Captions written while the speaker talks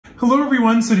Hello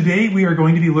everyone, so today we are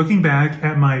going to be looking back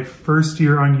at my first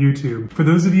year on YouTube. For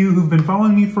those of you who've been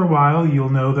following me for a while, you'll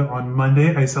know that on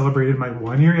Monday I celebrated my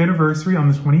 1-year anniversary on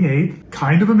the 28th.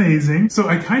 Kind of amazing. So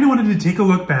I kind of wanted to take a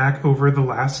look back over the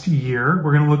last year.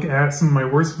 We're going to look at some of my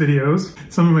worst videos,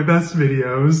 some of my best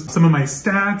videos, some of my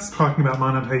stats, talking about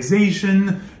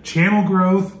monetization, channel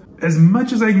growth. As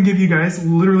much as I can give you guys,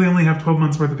 literally only have 12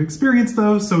 months worth of experience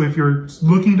though, so if you're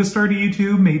looking to start a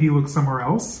YouTube, maybe look somewhere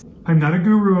else. I'm not a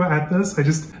guru at this, I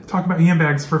just talk about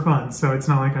handbags for fun, so it's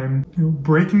not like I'm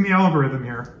breaking the algorithm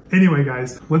here. Anyway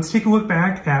guys, let's take a look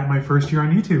back at my first year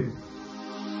on YouTube.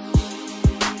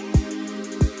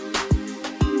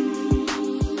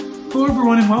 Hello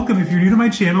everyone and welcome. If you're new to my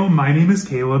channel, my name is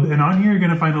Caleb, and on here you're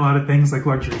going to find a lot of things like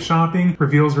luxury shopping,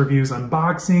 reveals, reviews,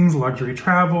 unboxings, luxury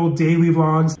travel, daily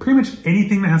vlogs, pretty much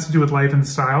anything that has to do with life and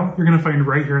style you're going to find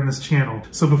right here on this channel.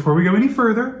 So before we go any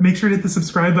further, make sure to hit the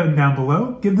subscribe button down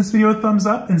below, give this video a thumbs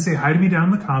up, and say hi to me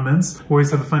down in the comments.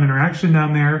 Always have a fun interaction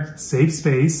down there, safe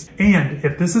space. And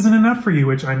if this isn't enough for you,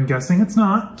 which I'm guessing it's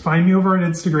not, find me over on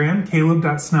Instagram,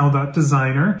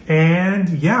 caleb.snell.designer, and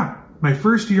yeah, my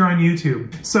first year on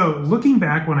YouTube. So looking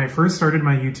back when I first started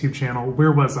my YouTube channel,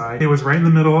 where was I? It was right in the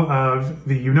middle of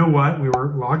the you-know-what. We were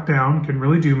locked down, couldn't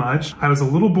really do much. I was a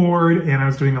little bored and I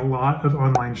was doing a lot of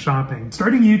online shopping.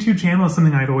 Starting a YouTube channel is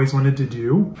something I'd always wanted to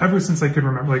do ever since I could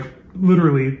remember, like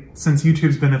literally since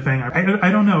YouTube's been a thing.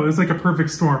 I don't know, it was like a perfect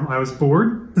storm. I was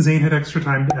bored. Zane had extra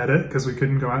time to edit because we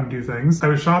couldn't go out and do things. I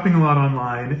was shopping a lot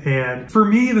online, and for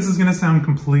me, this is gonna sound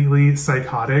completely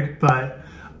psychotic, but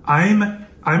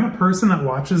I'm a person that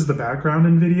watches the background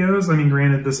in videos. I mean,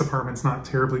 granted, this apartment's not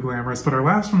terribly glamorous, but our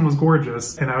last one was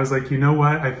gorgeous. And I was like, you know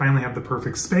what? I finally have the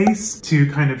perfect space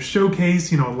to kind of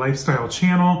showcase, a lifestyle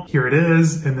channel. Here it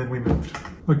is. And then we moved.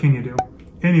 What can you do?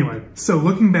 Anyway, so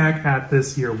looking back at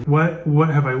this year, what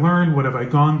have I learned? What have I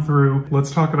gone through? Let's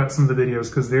talk about some of the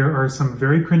videos because there are some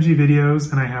very cringy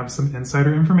videos and I have some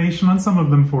insider information on some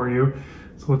of them for you.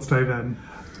 So let's dive in.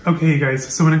 Okay, guys,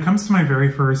 so when it comes to my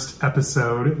very first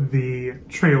episode, the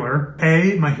trailer,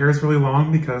 my hair is really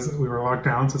long because we were locked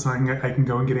down, so it's not like I can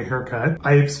go and get a haircut.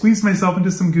 I've squeezed myself into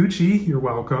some Gucci, you're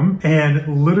welcome,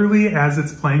 and literally as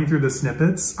it's playing through the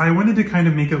snippets, I wanted to kind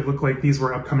of make it look like these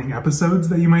were upcoming episodes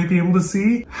that you might be able to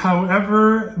see.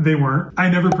 However, they weren't. I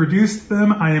never produced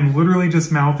them. I am literally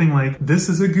just mouthing like, this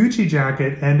is a Gucci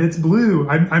jacket and it's blue.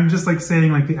 I'm just like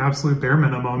saying like the absolute bare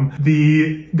minimum.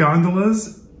 The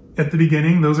gondolas at the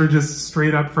beginning, those are just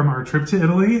straight up from our trip to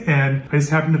Italy, and I just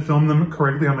happened to film them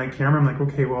correctly on my camera. I'm like,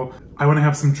 okay, well, I want to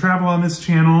have some travel on this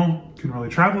channel. Couldn't really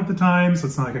travel at the time, so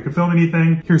it's not like I could film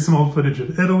anything. Here's some old footage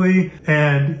of Italy,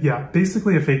 and yeah,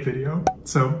 basically a fake video.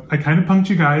 So I kind of punked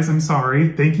you guys, I'm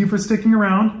sorry. Thank you for sticking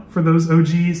around for those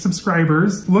OG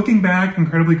subscribers. Looking back,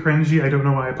 incredibly cringy. I don't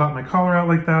know why I popped my collar out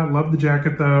like that. Love the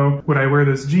jacket though. Would I wear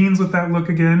those jeans with that look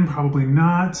again? Probably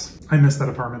not. I missed that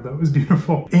apartment though, it was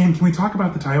beautiful. And can we talk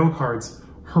about the title cards?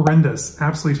 Horrendous,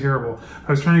 absolutely terrible.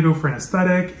 I was trying to go for an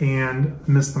aesthetic and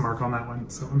missed the mark on that one,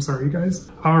 so I'm sorry, you guys.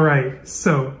 All right,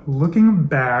 so looking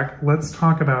back, let's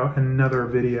talk about another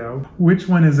video. Which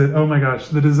one is it? Oh my gosh,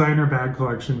 the designer bag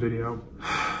collection video.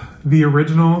 The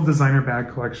original designer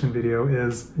bag collection video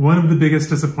is one of the biggest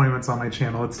disappointments on my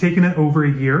channel. It's taken it over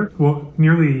a year, well,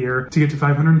 nearly a year, to get to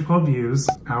 512 views.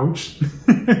 Ouch.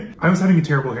 I was having a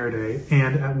terrible hair day,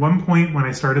 and at one point when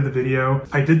I started the video,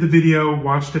 I did the video,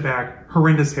 watched it back,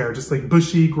 horrendous hair, just like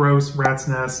bushy, gross, rat's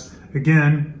nest.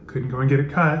 Again, couldn't go and get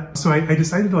it cut. So I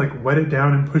decided to like wet it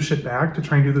down and push it back to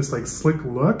try and do this like slick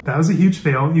look. That was a huge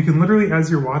fail. You can literally,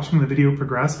 as you're watching the video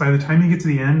progress, by the time you get to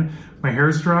the end, my hair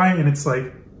is dry and it's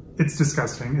like, it's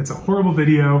disgusting. It's a horrible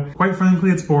video. Quite frankly,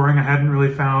 it's boring. I hadn't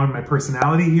really found my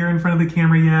personality here in front of the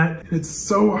camera yet. It's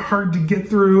so hard to get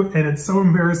through, and it's so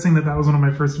embarrassing that that was one of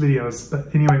my first videos.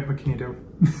 But anyway, what can you do?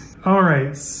 All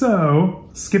right, so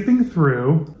skipping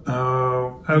through,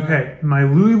 okay, my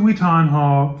Louis Vuitton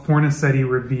haul Fornasetti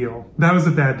reveal. That was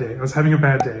a bad day. I was having a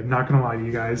bad day, I'm not gonna lie to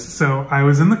you guys. So I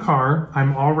was in the car,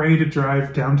 I'm all ready to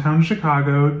drive downtown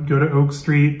Chicago, go to Oak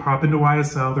Street, pop into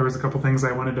YSL. There was a couple things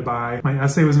I wanted to buy. My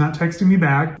essay was not texting me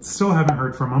back. Still haven't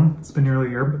heard from him. It's been nearly a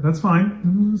year, but that's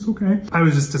fine, it's okay. I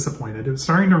was just disappointed. It was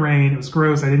starting to rain, it was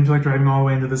gross. I didn't feel like driving all the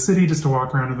way into the city just to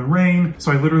walk around in the rain.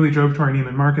 So I literally drove to our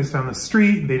Neiman Marcus down the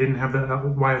street. They didn't have the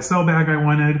YSL bag I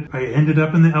wanted. I ended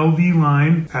up in the LV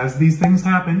line, as these things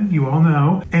happen, you all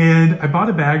know. And I bought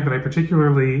a bag that I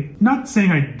particularly, not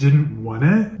saying I didn't want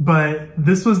it, but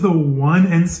this was the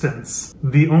one instance,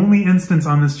 the only instance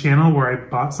on this channel where I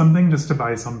bought something just to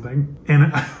buy something.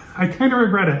 And I kind of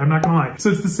regret it, I'm not gonna lie. So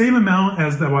it's the same amount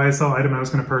as the YSL item I was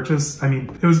gonna purchase. I mean,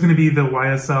 it was gonna be the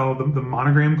YSL, the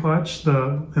monogram clutch,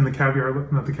 and the caviar,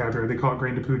 not the caviar, they call it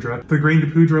grain de poudre. The grain de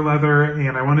poudre leather,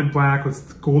 and I wanted black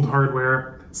with gold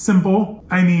hardware. Simple.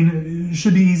 I mean, it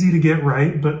should be easy to get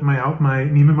right, but my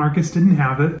Neiman Marcus didn't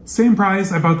have it. Same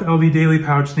price, I bought the LV Daily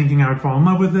pouch thinking I would fall in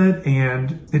love with it,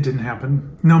 and it didn't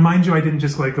happen. Now, mind you, I didn't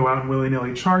just like go out and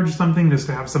willy-nilly charge something just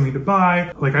to have something to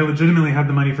buy. Like, I legitimately had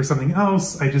the money for something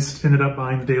else. I just ended up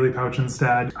buying the Daily pouch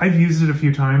instead. I've used it a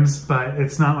few times, but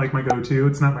it's not like my go-to.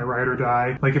 It's not my ride or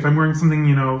die. Like, if I'm wearing something,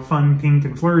 you know, fun, pink,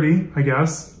 and flirty, I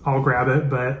guess, I'll grab it.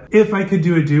 But if I could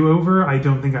do a do-over, I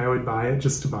don't think I would buy it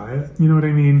just to buy it. You know what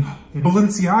I mean?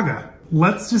 Balenciaga.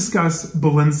 Let's discuss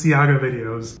Balenciaga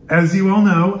videos. As you all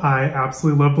know, I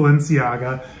absolutely love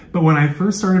Balenciaga, but when I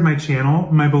first started my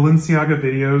channel, my Balenciaga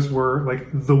videos were like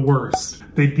the worst.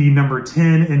 They'd be number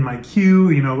 10 in my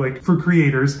queue, you know, like for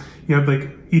creators, you have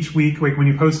like each week, like when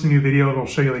you post a new video, it'll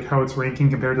show you like how it's ranking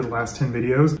compared to the last 10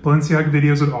 videos. Balenciaga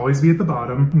videos would always be at the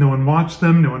bottom. No one watched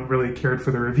them. No one really cared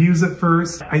for the reviews at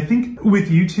first. I think with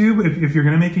YouTube, if you're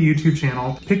gonna make a YouTube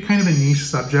channel, pick kind of a niche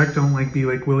subject. Don't like be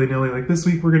like willy-nilly, like this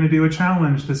week we're gonna do a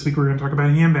challenge. This week we're gonna talk about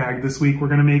a handbag. This week we're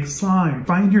gonna make slime.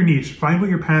 Find your niche, find what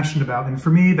you're passionate about. And for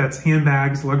me, that's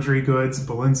handbags, luxury goods,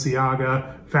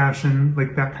 Balenciaga, fashion,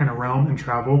 like that kind of realm, and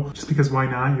travel. Just because why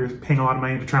not? You're paying a lot of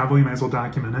money to travel, you might as well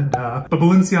document it, duh. But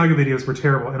Balenciaga videos were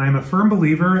terrible, and I'm a firm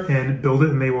believer in build it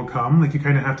and they will come. Like you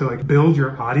kind of have to like build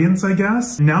your audience, I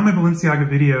guess. Now my Balenciaga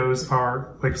videos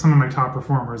are like some of my top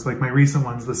performers, like my recent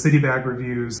ones, the city bag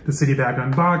reviews, the city bag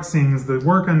unboxings, the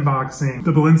work unboxing,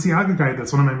 the Balenciaga guide.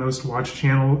 That's one of my most watched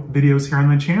channel videos here on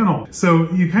my channel. So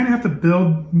you kind of have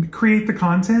to create the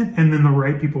content, and then the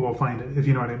right people will find it, if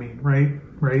you know what I mean, right?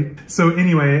 So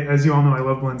anyway, as you all know, I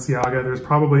love Balenciaga. There's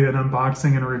probably an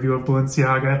unboxing and a review of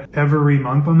Balenciaga every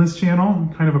month on this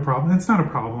channel. Kind of a problem. It's not a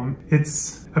problem.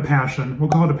 It's a passion. We'll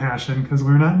call it a passion because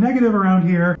we're not negative around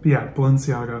here. But yeah,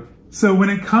 Balenciaga. So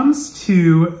when it comes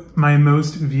to my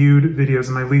most viewed videos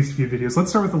and my least viewed videos,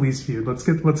 let's start with the least viewed. Let's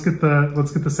get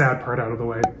the sad part out of the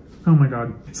way. Oh my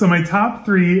God. So my top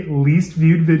 3 least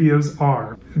viewed videos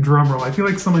are, drumroll, I feel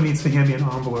like someone needs to hand me an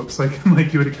envelope so I can like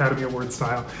do it Academy Award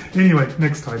style. Anyway,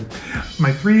 next time.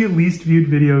 My 3 least viewed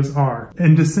videos are,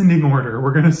 in descending order,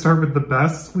 we're gonna start with the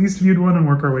best least viewed one and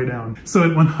work our way down. So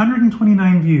at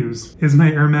 129 views is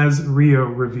my Hermès Rio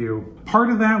review.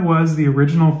 Part of that was the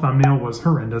original thumbnail was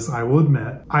horrendous, I will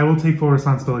admit. I will take full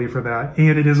responsibility for that.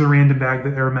 And it is a random bag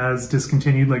that Hermès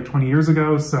discontinued like 20 years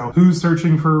ago, so who's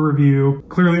searching for a review?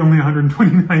 Clearly only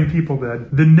 129 people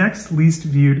did. The next least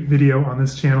viewed video on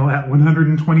this channel at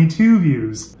 122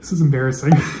 views, this is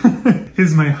embarrassing,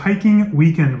 is my hiking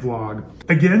weekend vlog.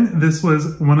 Again, this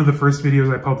was one of the first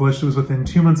videos I published. It was within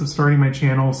 2 months of starting my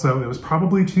channel, so it was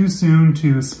probably too soon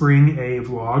to spring a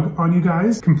vlog on you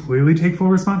guys. Completely take full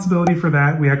responsibility for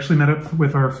that. We actually met up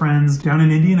with our friends down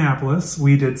in Indianapolis.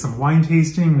 We did some wine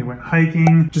tasting, we went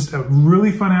hiking, just a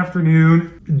really fun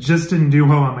afternoon. Just didn't do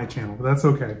well on my channel, but that's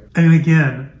okay. And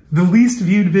again, the least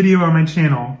viewed video on my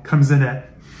channel comes in at,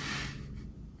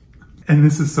 and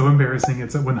this is so embarrassing,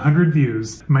 it's at 100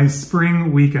 views, my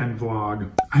spring weekend vlog.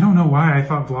 I don't know why I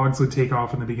thought vlogs would take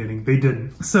off in the beginning. They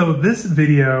didn't. So this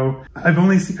video, I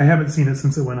haven't seen it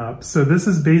since it went up. So this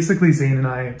is basically Zane and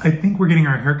I think we're getting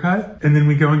our haircut, and then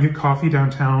we go and get coffee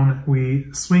downtown, we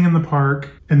swing in the park,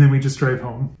 and then we just drive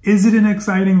home. Is it an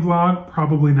exciting vlog?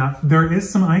 Probably not. There is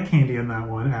some eye candy in that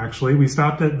one, actually. We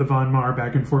stopped at the Von Maur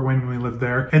back in Fort Wayne when we lived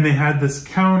there, and they had this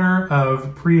counter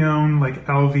of pre-owned like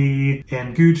LV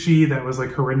and Gucci that was like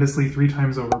horrendously 3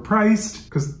 times overpriced,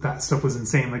 because that stuff was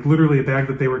insane. Like literally a bag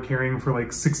that they were carrying for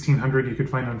like $1,600 you could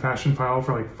find on Fashion File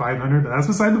for like $500, but that's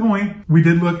beside the point. We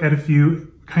did look at a few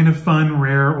kind of fun,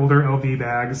 rare, older LV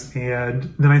bags,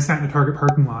 and then I sat in the Target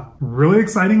parking lot. Really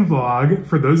exciting vlog.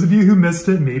 For those of you who missed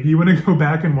it, maybe you want to go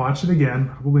back and watch it again.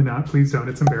 Probably not, please don't,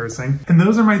 it's embarrassing. And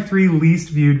those are my 3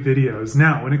 least viewed videos.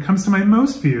 Now, when it comes to my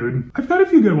most viewed, I've got a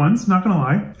few good ones, not gonna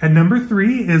lie. At number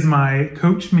 3 is my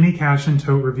Coach Mini Cash and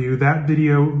Tote review. That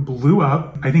video blew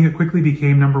up. I think it quickly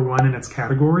became number 1 in its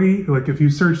category. Like if you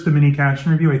search the Mini Cash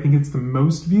review, I think it's the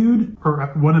most viewed,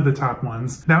 or one of the top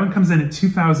ones. That one comes in at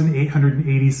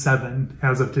 2,887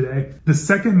 as of today. The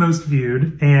second most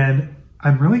viewed, and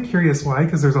I'm really curious why,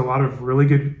 because there's a lot of really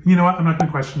good, you know what, I'm not gonna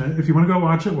question it. If you wanna go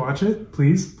watch it,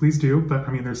 please do. But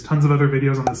I mean, there's tons of other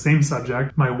videos on the same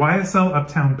subject. My YSL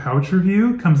Uptown pouch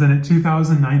review comes in at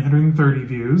 2,930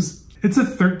 views. It's a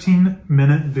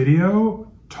 13-minute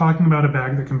video, talking about a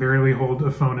bag that can barely hold a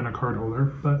phone and a card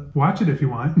holder, but watch it if you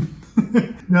want.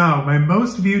 Now, my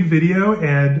most viewed video,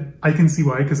 and I can see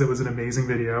why because it was an amazing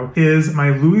video, is my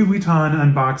Louis Vuitton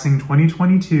unboxing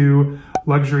 2022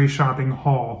 luxury shopping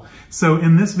haul. So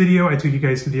in this video, I took you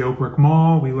guys to the Oak Brook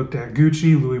Mall. We looked at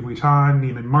Gucci, Louis Vuitton,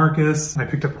 Neiman Marcus. I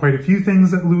picked up quite a few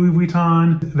things at Louis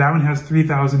Vuitton. That one has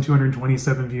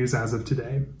 3,227 views as of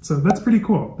today. So that's pretty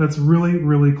cool. That's really,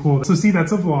 really cool. So see,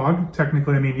 that's a vlog.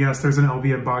 Technically, I mean, yes, there's an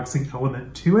LV unboxing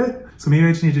element to it. So maybe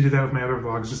I just need to do that with my other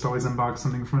vlogs, just always unbox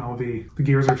something from LV. The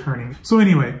gears are turning. So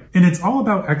anyway, and it's all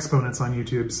about exponents on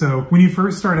YouTube. So when you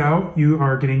first start out, you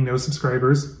are getting no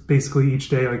subscribers, basically each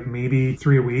day, like maybe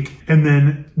 3 a week. And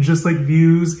then just like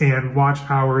views and watch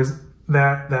hours,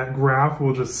 that graph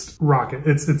will just rocket.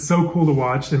 It's so cool to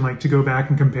watch and like to go back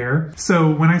and compare.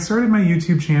 So when I started my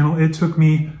YouTube channel, it took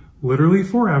me literally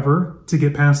forever to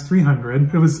get past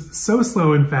 300. It was so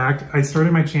slow, in fact. I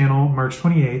started my channel March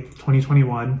 28th,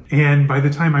 2021, and by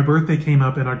the time my birthday came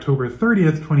up in October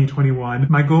 30th, 2021,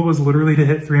 my goal was literally to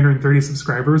hit 330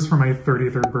 subscribers for my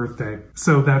 33rd birthday.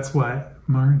 So that's what?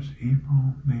 March,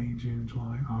 April, May, June,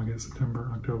 July, August, September,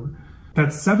 October.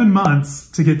 That's 7 months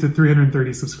to get to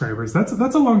 330 subscribers. That's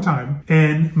a long time,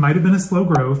 and might have been a slow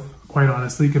growth, quite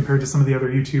honestly, compared to some of the other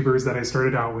YouTubers that I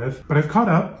started out with. But I've caught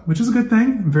up, which is a good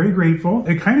thing. I'm very grateful.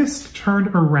 It kind of turned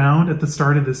around at the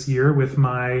start of this year with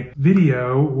my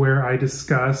video where I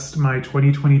discussed my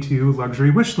 2022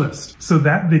 luxury wish list. So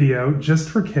that video, just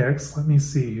for kicks, let me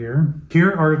see here.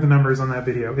 Here are the numbers on that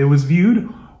video. It was viewed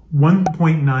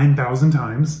 1.9 thousand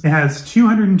times. It has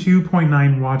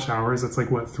 202.9 watch hours. That's like,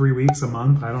 what, 3 weeks, a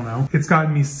month? I don't know. It's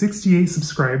gotten me 68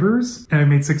 subscribers and I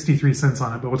made 63 cents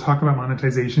on it, but we'll talk about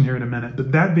monetization here in a minute.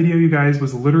 But that video, you guys,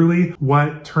 was literally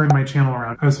what turned my channel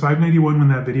around. I was 591 when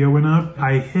that video went up.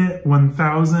 I hit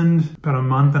 1,000 about a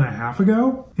month and a half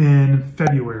ago in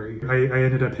February. I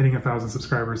ended up hitting 1,000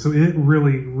 subscribers. So it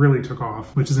really, really took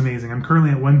off, which is amazing. I'm currently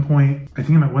at I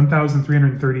think I'm at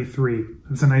 1,333.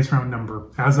 That's a nice round number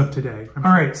as of today. All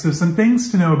right, so some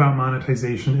things to know about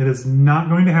monetization. It is not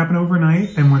going to happen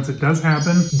overnight. And once it does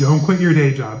happen, don't quit your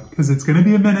day job because it's going to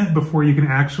be a minute before you can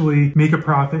actually make a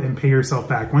profit and pay yourself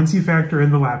back. Once you factor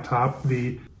in the laptop,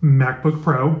 the MacBook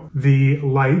Pro, the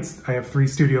lights, I have 3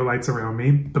 studio lights around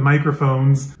me, the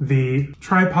microphones, the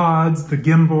tripods, the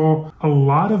gimbal, a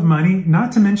lot of money,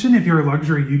 not to mention if you're a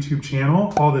luxury YouTube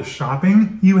channel, all the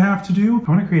shopping you have to do.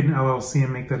 I want to create an LLC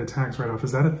and make that a tax write-off.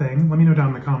 Is that a thing? Let me know down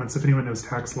in the comments if anyone knows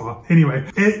tax law. Anyway,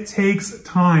 it takes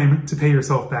time to pay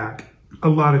yourself back. A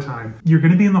lot of time. You're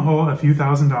going to be in the hole a few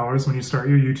 $1,000s when you start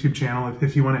your YouTube channel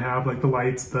if you want to have like the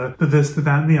lights, the this, the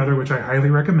that, and the other, which I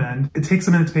highly recommend. It takes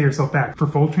a minute to pay yourself back. For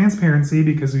full transparency,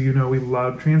 because you know we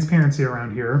love transparency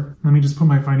around here, let me just put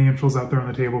my financials out there on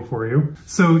the table for you.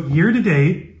 So year to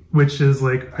date, which is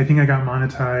like, I think I got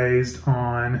monetized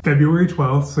on February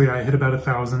 12th. So yeah, I hit about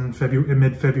 1,000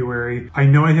 mid-February. I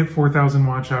know I hit 4,000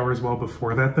 watch hours well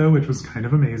before that though, which was kind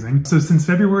of amazing. So since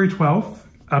February 12th,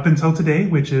 up until today,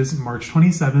 which is March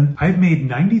 27th, I've made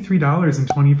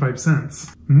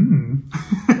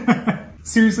 $93.25.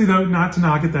 Seriously though, not to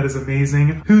knock it, that is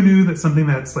amazing. Who knew that something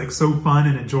that's like so fun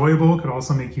and enjoyable could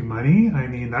also make you money? I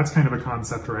mean, that's kind of a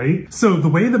concept, right? So the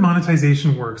way the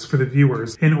monetization works for the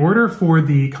viewers, in order for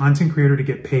the content creator to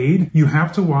get paid, you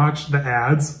have to watch the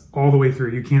ads all the way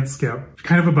through. You can't skip.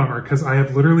 Kind of a bummer because I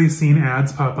have literally seen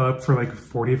ads pop up for like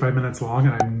 45 minutes long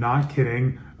and I'm not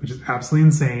kidding, which is absolutely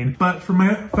insane. But for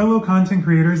my fellow content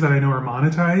creators that I know are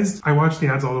monetized, I watch the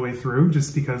ads all the way through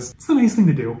just because it's the nice thing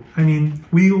to do. I mean,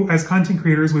 we as content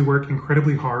creators, we work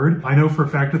incredibly hard. I know for a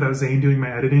fact without Zane doing my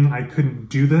editing, I couldn't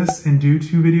do this and do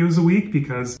 2 videos a week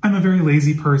because I'm a very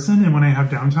lazy person. And when I have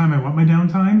downtime, I want my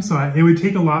downtime. So it would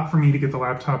take a lot for me to get the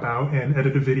laptop out and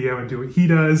edit a video and do what he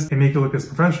does and make it look as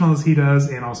professional as he does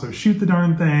and also shoot the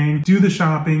darn thing, do the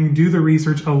shopping, do the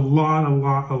research. A lot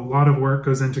of work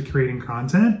goes into creating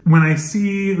content. When I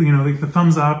see, you know, like the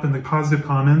thumbs up and the positive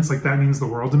comments, like that means the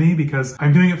world to me because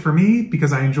I'm doing it for me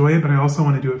because I enjoy it, but I also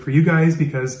want to do it for you guys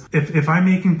because if I'm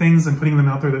making things and putting them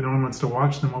out there that no one wants to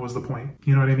watch, then what was the point?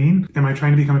 You know what I mean? Am I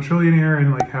trying to become a trillionaire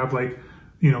and like have like,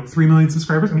 you know, 3 million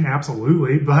subscribers? I mean,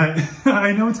 absolutely, but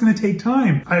I know it's going to take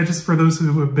time. Just for those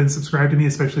who have been subscribed to me,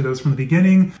 especially those from the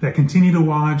beginning that continue to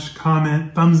watch,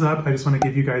 comment, thumbs up, I just want to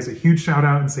give you guys a huge shout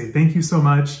out and say thank you so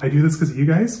much. I do this because of you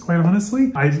guys, quite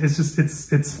honestly.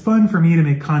 It's fun for me to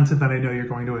make content that I know you're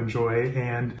going to enjoy.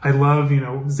 And I love, you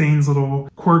know, Zane's little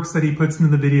quirks that he puts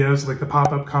into the videos, like the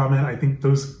pop-up comment. I think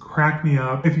those crack me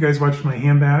up. If you guys watched my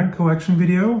handbag collection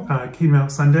video, came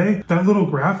out Sunday, that little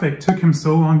graphic took him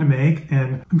so long to make and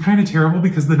And I'm kind of terrible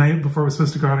because the night before it was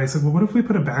supposed to go out, I said, well, what if we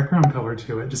put a background color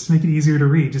to it just to make it easier to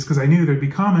read? Just because I knew there'd be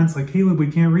comments like, Caleb,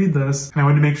 we can't read this. And I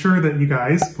wanted to make sure that you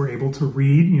guys were able to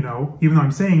read, you know, even though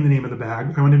I'm saying the name of the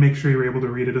bag, I wanted to make sure you were able to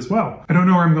read it as well. I don't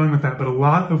know where I'm going with that, but a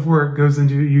lot of work goes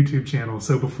into a YouTube channel.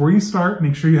 So before you start,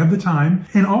 make sure you have the time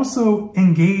and also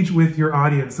engage with your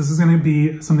audience. This is going to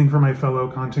be something for my fellow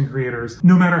content creators.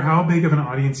 No matter how big of an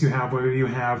audience you have, whether you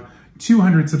have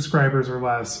 200 subscribers or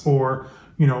less, or,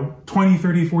 you know, 20,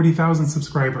 30, 40,000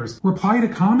 subscribers, reply to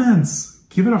comments.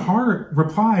 Give it a heart,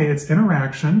 reply, it's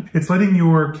interaction. It's letting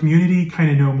your community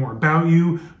kind of know more about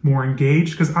you, more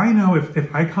engaged. Because I know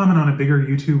if I comment on a bigger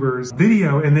YouTuber's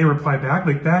video and they reply back,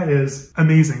 like that is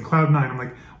amazing, cloud nine. I'm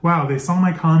like, wow, they saw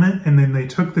my comment and then they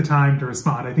took the time to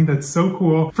respond. I think that's so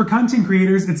cool. For content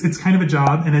creators, it's kind of a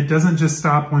job, and it doesn't just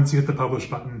stop once you hit the publish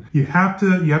button. You have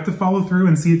to follow through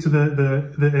and see it to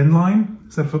the end line.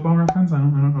 Is that a football reference? I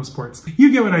don't know sports.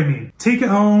 You get what I mean. Take it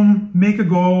home, make a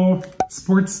goal,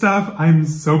 sports stuff. I'm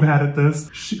so bad at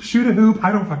this. Shoot a hoop.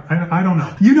 I don't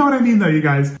know. You know what I mean though, you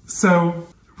guys. So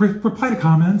reply to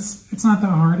comments. It's not that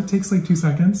hard. It takes like 2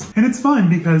 seconds. And it's fun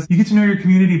because you get to know your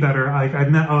community better. Like I've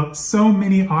met so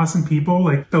many awesome people,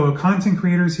 like fellow content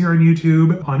creators here on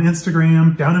YouTube, on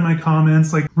Instagram, down in my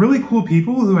comments, like really cool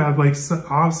people who have like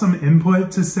awesome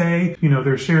input to say. You know,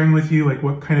 they're sharing with you like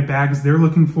what kind of bags they're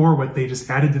looking for, what they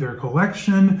just added to their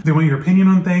collection. They want your opinion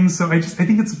on things. So I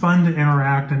think it's fun to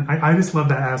interact, and I just love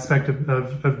that aspect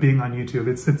of being on YouTube.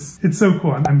 It's so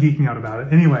cool. I'm geeking out about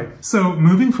it. Anyway, so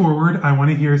moving forward, I want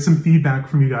to hear some feedback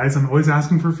from you guys. I'm always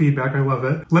asking for feedback. I love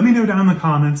it. Let me know down in the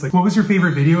comments, like what was your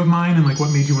favorite video of mine and like what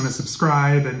made you want to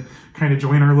subscribe and kind of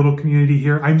join our little community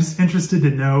here. I'm just interested to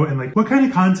know, and like what kind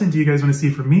of content do you guys want to see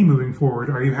from me moving forward?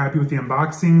 Are you happy with the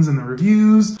unboxings and the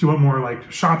reviews? Do you want more like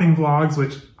shopping vlogs,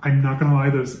 which I'm not gonna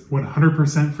lie, those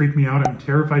 100% freak me out. I'm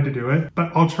terrified to do it,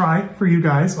 but I'll try for you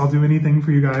guys. I'll do anything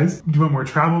for you guys. Do you want more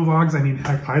travel vlogs? I mean,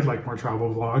 heck, I'd like more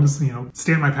travel vlogs. You know,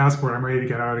 stamp my passport. I'm ready to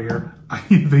get out of here. I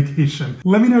need vacation.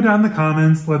 Let me know down in the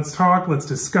comments. Let's talk, let's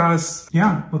discuss.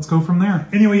 Yeah, let's go from there.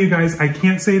 Anyway, you guys, I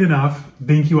can't say it enough.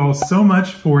 Thank you all so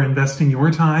much for investing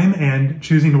your time and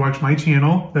choosing to watch my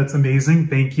channel. That's amazing.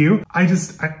 Thank you. I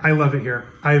love it here.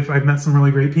 I've met some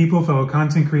really great people, fellow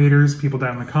content creators, people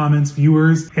down in the comments,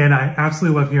 viewers, and I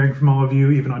absolutely love hearing from all of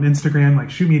you, even on Instagram. Like,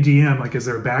 shoot me a DM. Like, is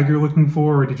there a bag you're looking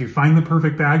for, or did you find the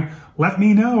perfect bag? Let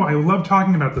me know. I love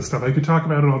talking about this stuff. I could talk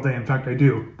about it all day. In fact, I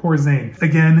do. Poor Zane.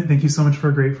 Again, thank you so much for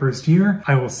a great first year.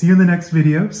 I will see you in the next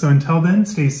video. So until then,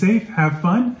 stay safe, have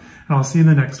fun, and I'll see you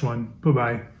in the next one.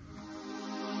 Bye-bye.